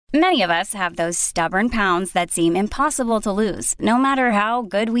Many of us have those stubborn pounds that seem impossible to lose, no matter how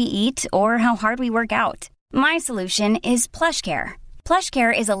good we eat or how hard we work out. My solution is PlushCare.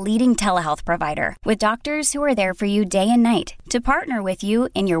 PlushCare is a leading telehealth provider with doctors who are there for you day and night to partner with you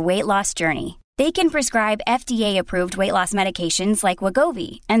in your weight loss journey. They can prescribe FDA-approved weight loss medications like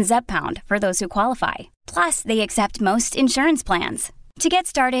Wegovy and Zepbound for those who qualify. Plus, they accept most insurance plans. To get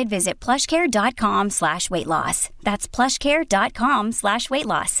started, visit plushcare.com/weightloss. That's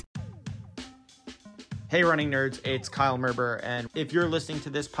plushcare.com/weightloss. Hey, running nerds, it's Kyle Merber, and if you're listening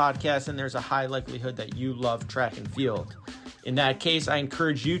to this podcast, then there's a high likelihood that you love track and field. In that case, I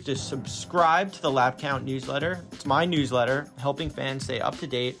encourage you to subscribe to the Lap Count newsletter. It's my newsletter, helping fans stay up to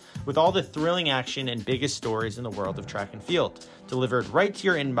date with all the thrilling action and biggest stories in the world of track and field, delivered right to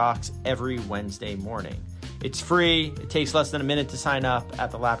your inbox every Wednesday morning. It's free. It takes less than a minute to sign up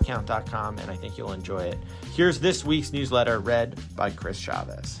at thelapcount.com, and I think you'll enjoy it. Here's this week's newsletter read by Chris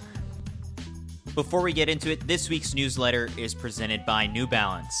Chavez. Before we get into it, this week's newsletter is presented by New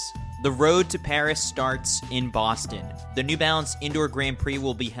Balance. The road to Paris starts in Boston. The New Balance Indoor Grand Prix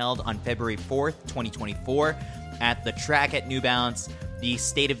will be held on February 4th, 2024 at the track at New Balance, the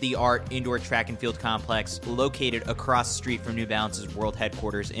state-of-the-art indoor track and field complex located across the street from New Balance's world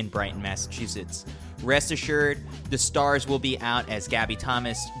headquarters in Brighton, Massachusetts. Rest assured, the stars will be out as Gabby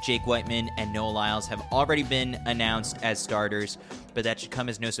Thomas, Jake Whiteman, and Noah Lyles have already been announced as starters, but that should come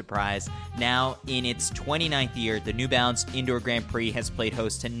as no surprise. Now, in its 29th year, the New Balance Indoor Grand Prix has played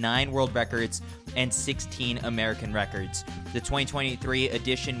host to 9 world records and 16 American records. The 2023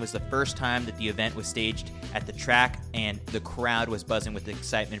 edition was the first time that the event was staged at the track, and the crowd was buzzing with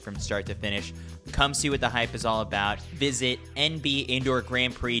excitement from start to finish. Come see what the hype is all about. Visit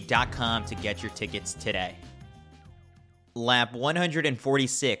nbindoorgrandprix.com to get your tickets today. Lap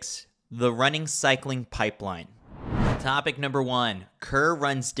 146, the running cycling pipeline. Topic number 1, Kerr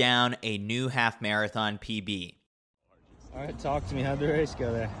runs down a new half marathon PB. All right, talk to me. How'd the race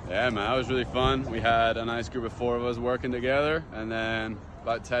go there? Yeah, man, that was really fun. We had a nice group of 4 of us working together, and then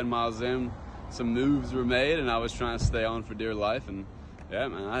about 10 miles in, some moves were made, and I was trying to stay on for dear life, and yeah,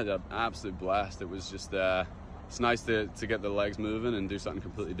 man, I had an absolute blast. It was just, it's nice to get the legs moving and do something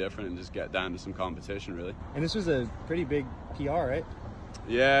completely different and just get down to some competition, really. And this was a pretty big PR, right?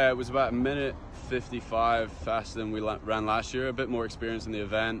 Yeah, it was about a minute 55 faster than we ran last year. A bit more experience in the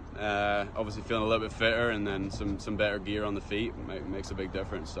event. Obviously feeling a little bit fitter, and then some better gear on the feet makes a big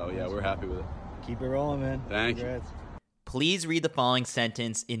difference. So yeah, we're happy with it. Keep it rolling, man. Thank Congrats. you. Please read the following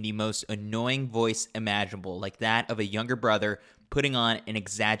sentence in the most annoying voice imaginable, like that of a younger brother putting on an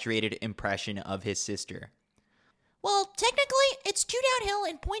exaggerated impression of his sister. Well, technically, it's 2 downhill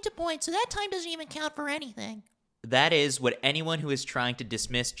and point to point, so that time doesn't even count for anything. That is what anyone who is trying to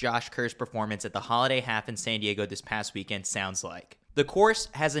dismiss Josh Kerr's performance at the Holiday Half in San Diego this past weekend sounds like. The course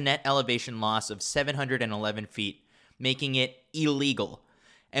has a net elevation loss of 711 feet, making it illegal.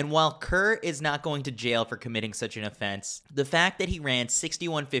 And while Kerr is not going to jail for committing such an offense, the fact that he ran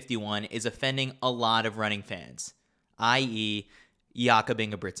 61:51 is offending a lot of running fans, i.e., Jakob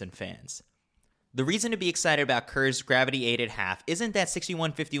Ingebrigtsen fans. The reason to be excited about Kerr's gravity-aided half isn't that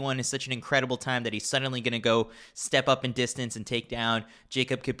 61:51 is such an incredible time that he's suddenly going to go step up in distance and take down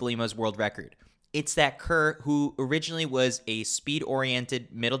Jacob Kiplimo's world record. It's that Kerr, who originally was a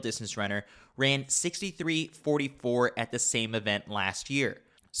speed-oriented middle-distance runner, ran 63:44 at the same event last year.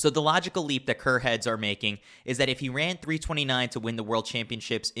 So the logical leap that Kerr heads are making is that if he ran 3:29 to win the World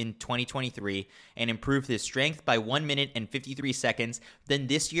Championships in 2023 and improved his strength by 1 minute and 53 seconds, then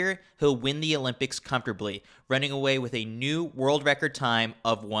this year he'll win the Olympics comfortably, running away with a new world record time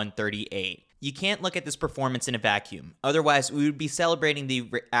of 1:38. You can't look at this performance in a vacuum. Otherwise, we would be celebrating the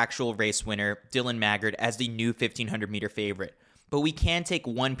actual race winner, Dylan Maggard, as the new 1,500-meter favorite. But we can take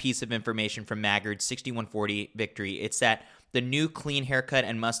one piece of information from Maggard's 61:40 victory. It's that the new clean haircut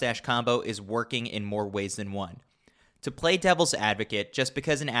and mustache combo is working in more ways than one. To play devil's advocate, just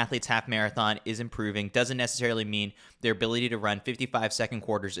because an athlete's half marathon is improving doesn't necessarily mean their ability to run 55-second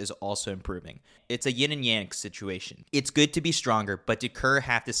quarters is also improving. It's a yin and yang situation. It's good to be stronger, but did Kerr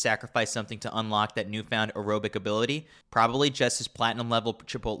have to sacrifice something to unlock that newfound aerobic ability? Probably just his platinum-level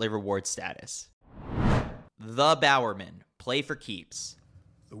Chipotle reward status. The Bowerman. Play for keeps.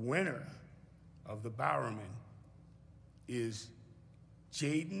 The winner of the Bowerman is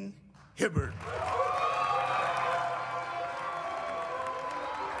Jaden Hibbert.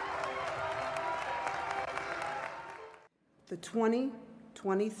 The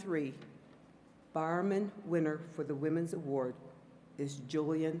 2023 Bowerman winner for the Women's Award is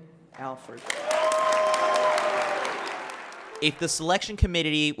Julian Alford. If the selection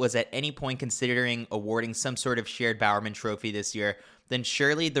committee was at any point considering awarding some sort of shared Bowerman trophy this year, then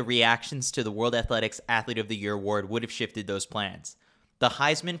surely the reactions to the World Athletics Athlete of the Year award would have shifted those plans. The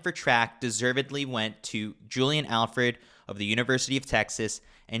Heisman for track deservedly went to Julian Alfred of the University of Texas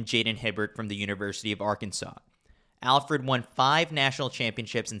and Jaden Hibbert from the University of Arkansas. Alfred won 5 national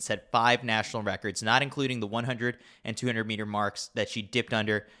championships and set 5 national records, not including the 100 and 200 meter marks that she dipped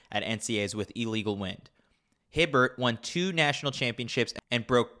under at NCAAs with illegal wind. Hibbert won 2 national championships and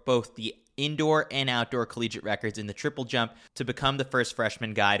broke both the indoor and outdoor collegiate records in the triple jump to become the first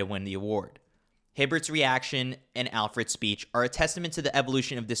freshman guy to win the award. Hibbert's reaction and Alfred's speech are a testament to the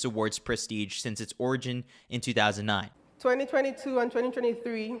evolution of this award's prestige since its origin in 2009. 2022 and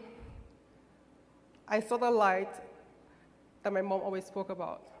 2023, I saw the light that my mom always spoke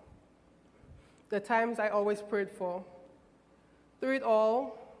about, the times I always prayed for. Through it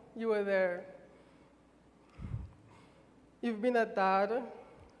all, you were there. You've been a dad,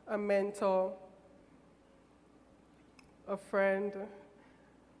 a mentor, a friend,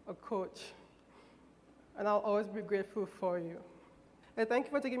 a coach, and I'll always be grateful for you. I thank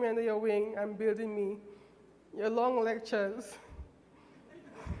you for taking me under your wing and building me. Your long lectures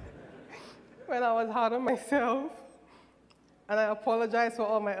when I was hard on myself, and I apologize for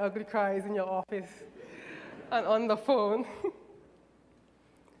all my ugly cries in your office and on the phone.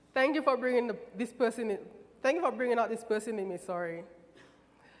 Thank you for bringing out this person in me, sorry.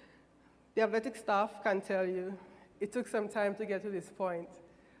 The athletic staff can tell you, it took some time to get to this point.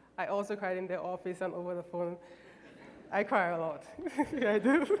 I also cried in their office and over the phone. I cry a lot. Yeah, I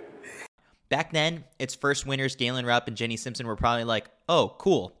do. Back then, its first winners, Galen Rupp and Jenny Simpson, were probably like, oh,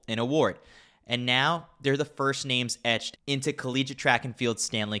 cool, an award. And now, they're the first names etched into collegiate track and field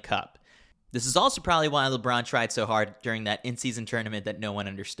Stanley Cup. This is also probably why LeBron tried so hard during that in-season tournament that no one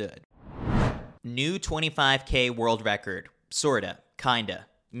understood. New 25K world record. Sorta. Kinda.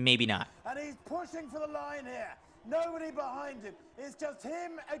 Maybe not. And he's pushing for the line here. Nobody behind him. It's just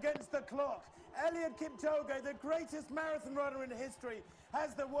him against the clock. Eliud Kipchoge, the greatest marathon runner in history,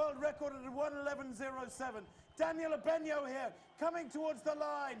 has the world record at 1:11.07. Daniel Baños here, coming towards the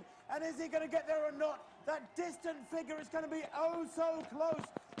line. And is he going to get there or not? That distant figure is going to be oh so close.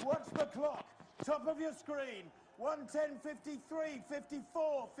 Watch the clock. Top of your screen. 1:10.53,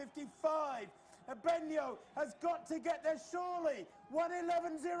 54, 55. Baños has got to get there surely.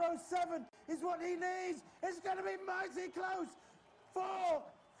 1:11.07 is what he needs. It's going to be mighty close. 4,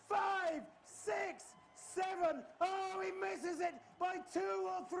 5, 6, 7. Oh, he misses it by 2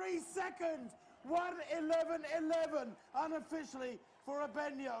 or 3 seconds. 1:11.11 unofficially for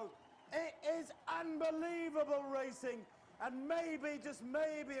Baños. It is unbelievable racing. And maybe, just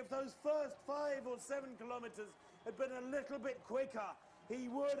maybe, if those first 5 or 7 kilometers had been a little bit quicker, he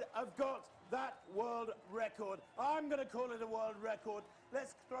would have got that world record. I'm going to call it a world record.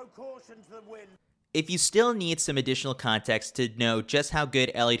 Let's throw caution to the wind. If you still need some additional context to know just how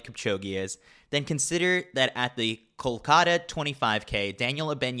good Eliud Kipchoge is, then consider that at the Kolkata 25K,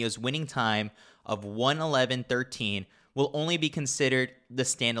 Daniel Baños' winning time of 1:11.13 will only be considered the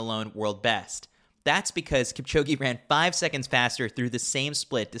standalone world best. That's because Kipchoge ran 5 seconds faster through the same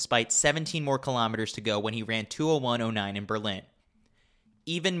split despite 17 more kilometers to go when he ran 2:01.09 in Berlin.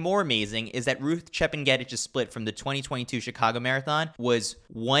 Even more amazing is that Ruth Chepngetich's split from the 2022 Chicago Marathon was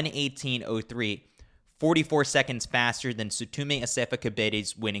 1:18.03, 44 seconds faster than Sutume Asefa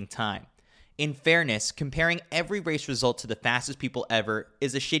Kibede's winning time. In fairness, comparing every race result to the fastest people ever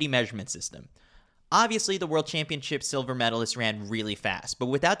is a shitty measurement system. Obviously, the World Championship silver medalist ran really fast, but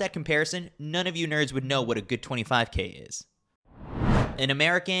without that comparison, none of you nerds would know what a good 25K is. An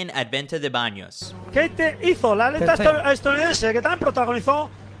American at Venta de Baños. Kate hizo la atleta estadounidense que también protagonizó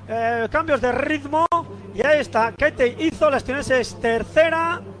cambios de ritmo, y ahí está, Kate hizo, la estadounidense es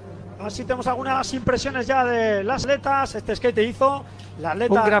tercera. Así tenemos algunas impresiones ya de las atletas. Este es Kate hizo, la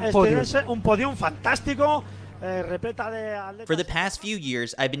atleta estadounidense, un podium fantástico. For the past few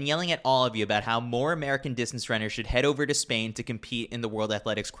years, I've been yelling at all of you about how more American distance runners should head over to Spain to compete in the World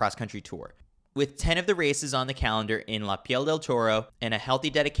Athletics cross-country tour. With 10 of the races on the calendar in La Piel del Toro and a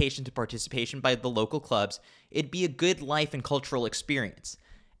healthy dedication to participation by the local clubs, it'd be a good life and cultural experience.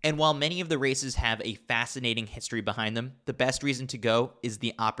 And while many of the races have a fascinating history behind them, the best reason to go is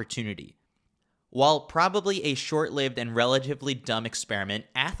the opportunity. While probably a short-lived and relatively dumb experiment,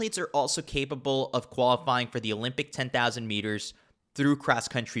 athletes are also capable of qualifying for the Olympic 10,000 meters through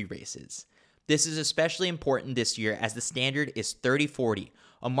cross-country races. This is especially important this year as the standard is 30-40,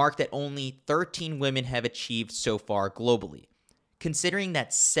 a mark that only 13 women have achieved so far globally. Considering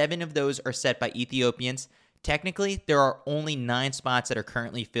that 7 of those are set by Ethiopians, technically there are only 9 spots that are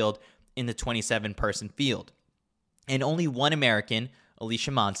currently filled in the 27-person field. And only one American,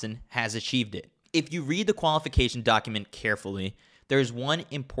 Alicia Monson, has achieved it. If you read the qualification document carefully, there's one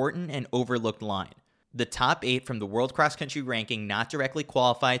important and overlooked line. The top 8 from the World Cross Country ranking not directly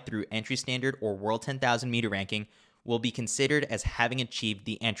qualified through entry standard or World 10,000 meter ranking will be considered as having achieved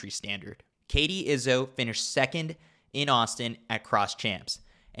the entry standard. Katie Izzo finished second in Austin at Cross Champs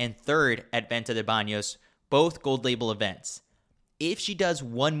and third at Venta de Baños, both gold label events. If she does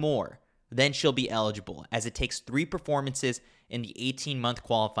one more, then she'll be eligible, as it takes 3 performances in the 18-month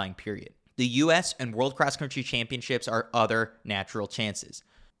qualifying period. The U.S. and World Cross Country Championships are other natural chances.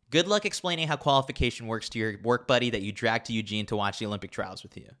 Good luck explaining how qualification works to your work buddy that you dragged to Eugene to watch the Olympic trials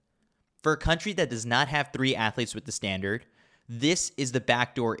with you. For a country that does not have 3 athletes with the standard, this is the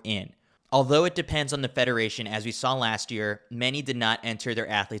backdoor in. Although it depends on the federation, as we saw last year, many did not enter their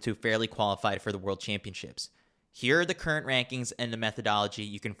athletes who fairly qualified for the World Championships. Here are the current rankings and the methodology.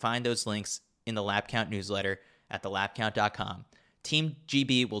 You can find those links in the Lap Count newsletter at thelapcount.com. Team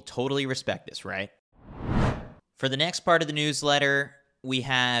GB will totally respect this, right? For the next part of the newsletter, we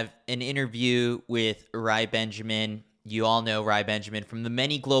have an interview with Rai Benjamin. You all know Rai Benjamin from the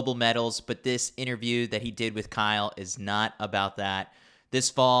many global medals, but this interview that he did with Kyle is not about that. This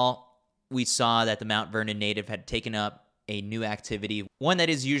fall, we saw that the Mount Vernon native had taken up a new activity, one that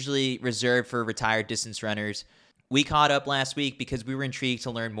is usually reserved for retired distance runners. We caught up last week because we were intrigued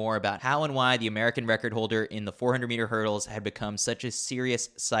to learn more about how and why the American record holder in the 400-meter hurdles had become such a serious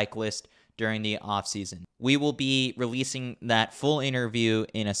cyclist during the offseason. We will be releasing that full interview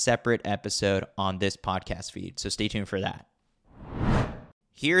in a separate episode on this podcast feed, so stay tuned for that.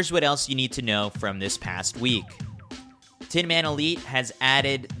 Here's what else you need to know from this past week. Tin Man Elite has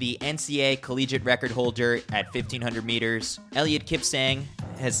added the NCAA collegiate record holder at 1,500 meters. Elliot Kipsang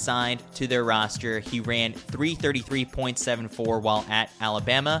has signed to their roster. He ran 3:33.74 while at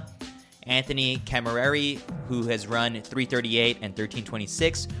Alabama. Anthony Camerari, who has run 3:38 and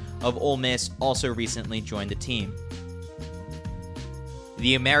 13:26 of Ole Miss, also recently joined the team.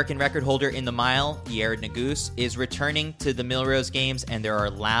 The American record holder in the mile, Yared Nuguse, is returning to the Millrose Games, and there are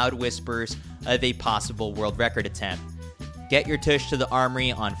loud whispers of a possible world record attempt. Get your tush to the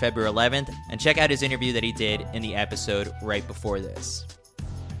Armory on February 11th and check out his interview that he did in the episode right before this.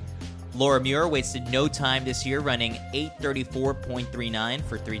 Laura Muir wasted no time this year, running 8:34.39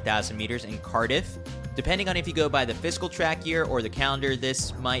 for 3,000 meters in Cardiff. Depending on if you go by the fiscal track year or the calendar,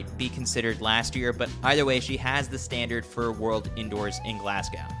 this might be considered last year, but either way, she has the standard for World Indoors in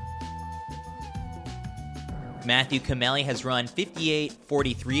Glasgow. Matthew Kameli has run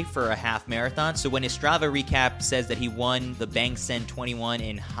 58:43 for a half marathon, so when his Strava recap says that he won the Bangsen 21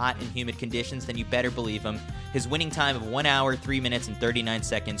 in hot and humid conditions, then you better believe him. His winning time of 1 hour, 3 minutes, and 39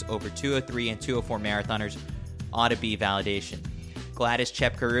 seconds over 2:03 and 2:04 marathoners ought to be validation. Gladys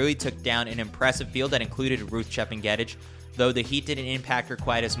Chepkarui took down an impressive field that included Ruth Chepengedich. Though the heat didn't impact her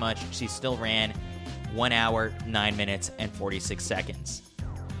quite as much, she still ran 1 hour, 9 minutes, and 46 seconds.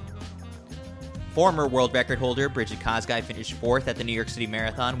 Former world record holder Bridget Kosgei finished 4th at the New York City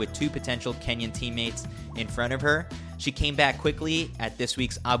Marathon with 2 potential Kenyan teammates in front of her. She came back quickly at this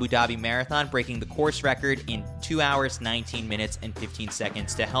week's Abu Dhabi Marathon, breaking the course record in 2 hours, 19 minutes, and 15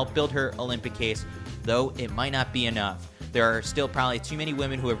 seconds to help build her Olympic case, though it might not be enough. There are still probably too many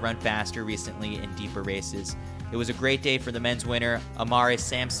women who have run faster recently in deeper races. It was a great day for the men's winner, Amare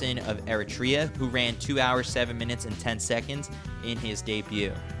Samson of Eritrea, who ran 2 hours, 7 minutes, and 10 seconds in his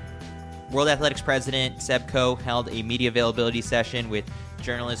debut. World Athletics President Seb Coe held a media availability session with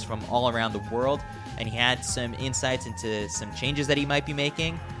journalists from all around the world, and he had some insights into some changes that he might be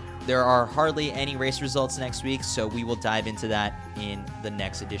making. There are hardly any race results next week, so we will dive into that in the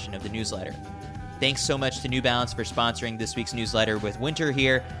next edition of the newsletter. Thanks so much to New Balance for sponsoring this week's newsletter. With winter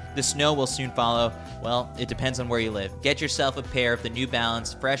here, the snow will soon follow. Well, it depends on where you live. Get yourself a pair of the New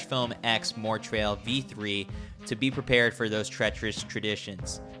Balance Fresh Foam X More Trail V3 to be prepared for those treacherous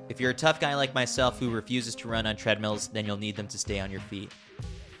traditions. If you're a tough guy like myself who refuses to run on treadmills, then you'll need them to stay on your feet.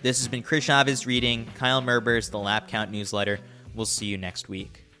 This has been Chris Chavez reading Kyle Merber's The Lap Count newsletter. We'll see you next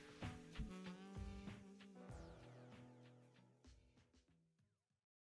week.